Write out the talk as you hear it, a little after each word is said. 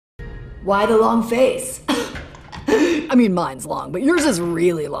Why the long face? I mean, mine's long, but yours is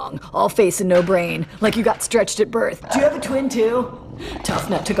really long. All face and no brain, like you got stretched at birth. Do you have a twin too?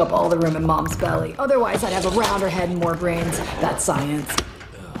 Toughnut took up all the room in Mom's belly. Otherwise, I'd have a rounder head and more brains. That's science.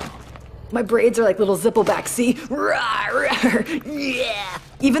 My braids are like little Zipplebacks, see? Rawr, rawr, yeah!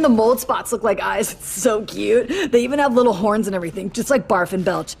 Even the mold spots look like eyes. It's so cute. They even have little horns and everything, just like Barf and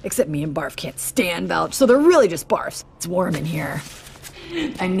Belch. Except me and Barf can't stand Belch, so they're really just barfs. It's warm in here.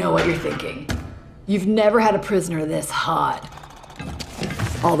 I know what you're thinking. You've never had a prisoner this hot.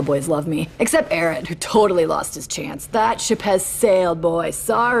 All the boys love me, except Aaron, who totally lost his chance. That ship has sailed, boy,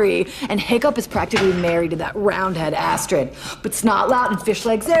 sorry. And Hiccup is practically married to that roundhead Astrid. But Snotlout and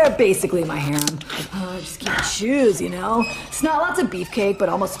Fishlegs, they're basically my harem. I just can't choose, you know? Snotlout's a beefcake, but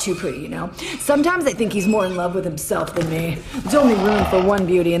almost too pretty, you know? Sometimes I think he's more in love with himself than me. There's only room for one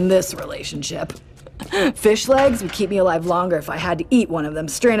beauty in this relationship. Fish legs would keep me alive longer if I had to eat one of them,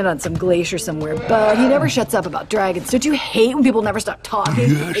 stranded on some glacier somewhere, but he never shuts up about dragons. Don't you hate when people never stop talking?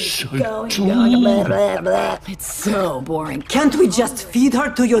 Yes, Blah, blah, blah. It's so boring. Can't we just feed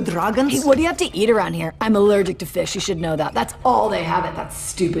her to your dragons? Hey, what do you have to eat around here? I'm allergic to fish, you should know that. That's all they have at that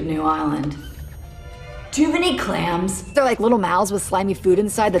stupid new island. Do you have any clams? They're like little mouths with slimy food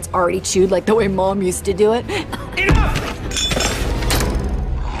inside that's already chewed like the way Mom used to do it. Enough!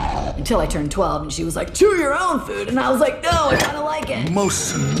 Until I turned 12 and she was like, chew your own food. And I was like, no, I kind of like it.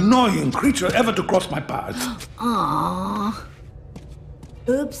 Most annoying creature ever to cross my path. Aww.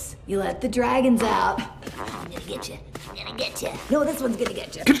 Oops, you let the dragons out. I'm gonna get you. I'm gonna get you. No, this one's gonna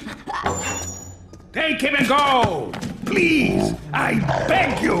get you. Take him and go! Please, I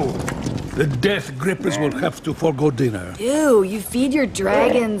beg you! The death grippers will have to forego dinner. Ew, you feed your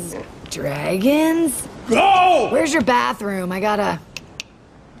dragons... Dragons? Go! Where's your bathroom? I gotta...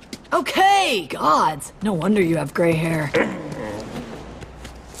 Okay, gods. No wonder you have gray hair.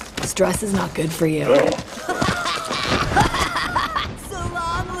 Stress is not good for you.